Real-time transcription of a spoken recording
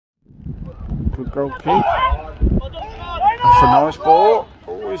good goal kick. That's a nice ball.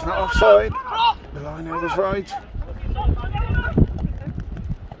 Oh, he's not offside. The line was right.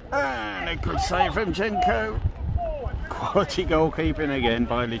 And a good save from Jenko. Quality goalkeeping again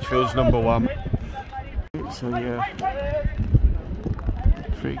by Lichfield's number 1. So yeah,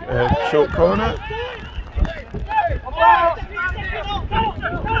 short corner.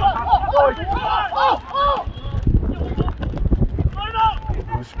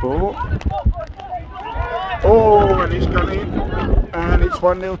 Nice ball. Oh, and it's gone in. And it's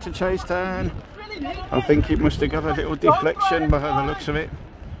 1-0 to Chasetown. I think it must have got a little deflection by the looks of it.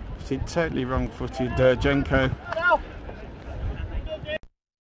 It's totally wrong-footed Jenko.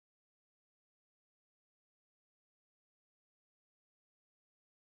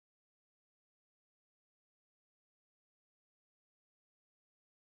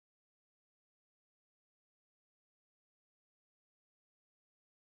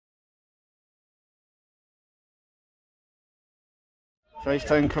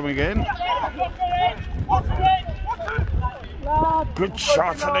 Chasetown coming in. Good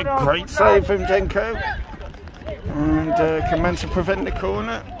shot and a great save from Jenko. And can manage to prevent the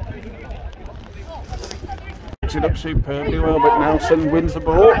corner. Puts it up superbly well, but Nelson wins the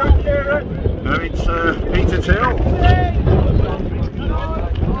ball. Now it's Peter Till.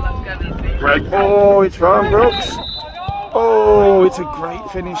 Great ball, it's Ryan Brooks. Oh, it's a great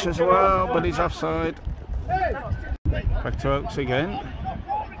finish as well, but he's offside. Back to Oaks again.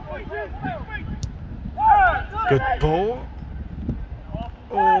 Good ball.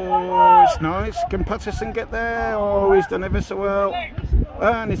 Oh, it's nice. Can Patterson get there? Oh, he's done ever so well.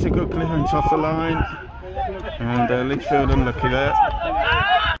 And it's a good clearance off the line. And Lichfield unlucky there.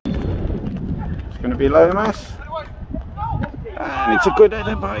 It's going to be Lomas. And it's a good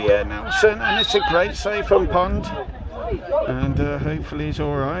header by Nelson. And it's a great save from Pond. And hopefully he's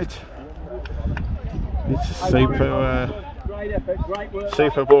alright. It's a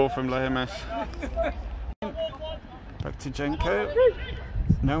super ball from Lomas. Back to Jenko.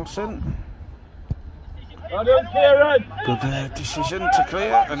 Nelson. Good decision to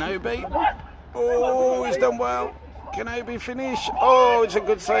clear. Anobi. Oh, he's done well. Can Obi finish? Oh, it's a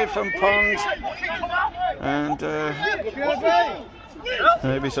good save from Pond. And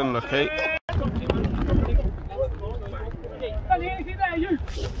Obi's unlucky.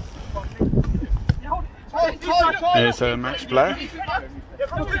 There's Max Black.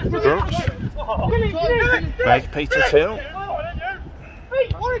 Brooks. There's Peter Till.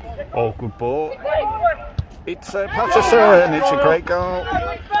 Oh, good ball. It's Patterson. It's a great goal.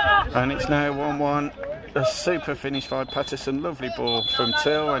 And it's now 1-1. A super finish by Patterson. Lovely ball from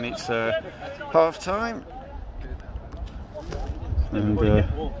Till. And it's half time. And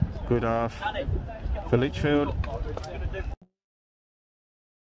good half for Lichfield.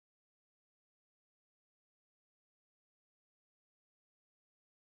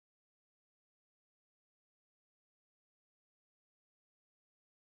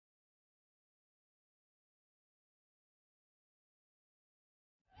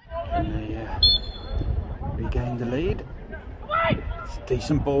 And they regained the lead. It's a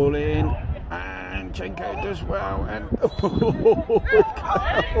decent ball in, and Jenko does well. And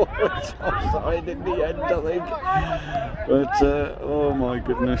it's offside in the end, I think. But oh my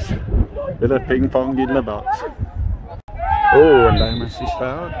goodness, bit of ping pong in the box. Oh, and Lomas is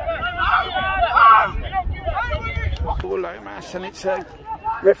fouled. Oh, Lomas, and it's a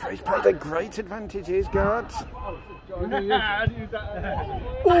referee's played a great advantage. His guards.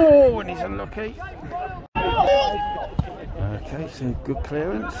 Oh, and he's unlucky. Okay, so good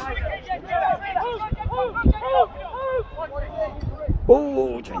clearance.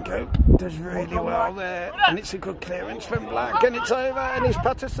 Oh, Jenko does really well there. And it's a good clearance from Black. And it's over. And it's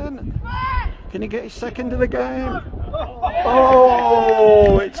Patterson. Can he get his second of the game?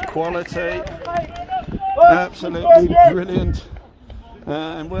 Oh, it's quality. Absolutely brilliant.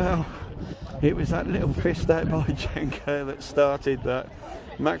 And well, it was that little fist out by Jenko that started that.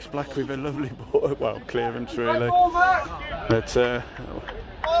 Max Black with a lovely ball, well, clearance really. But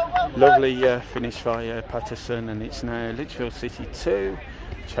lovely finish by Patterson, and it's now Lichfield City 2,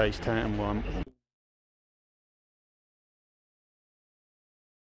 Chasetown 1.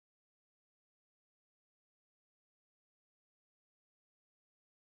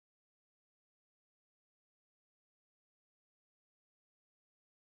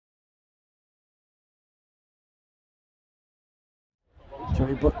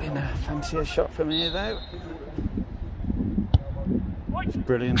 Joey booked in a fancier shot from here though. It's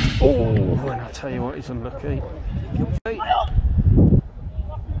brilliant. Oh, and I'll tell you what, he's unlucky. And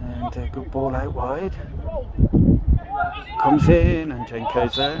a good ball out wide. Comes in and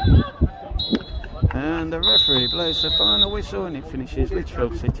Jenko's there. And the referee blows the final whistle and it finishes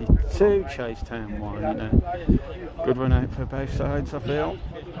Lichfield City 2, Chasetown 1. Good run out for both sides, I feel.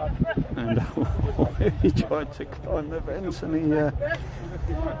 And he tried to climb the fence and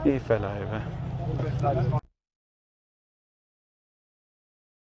he fell over.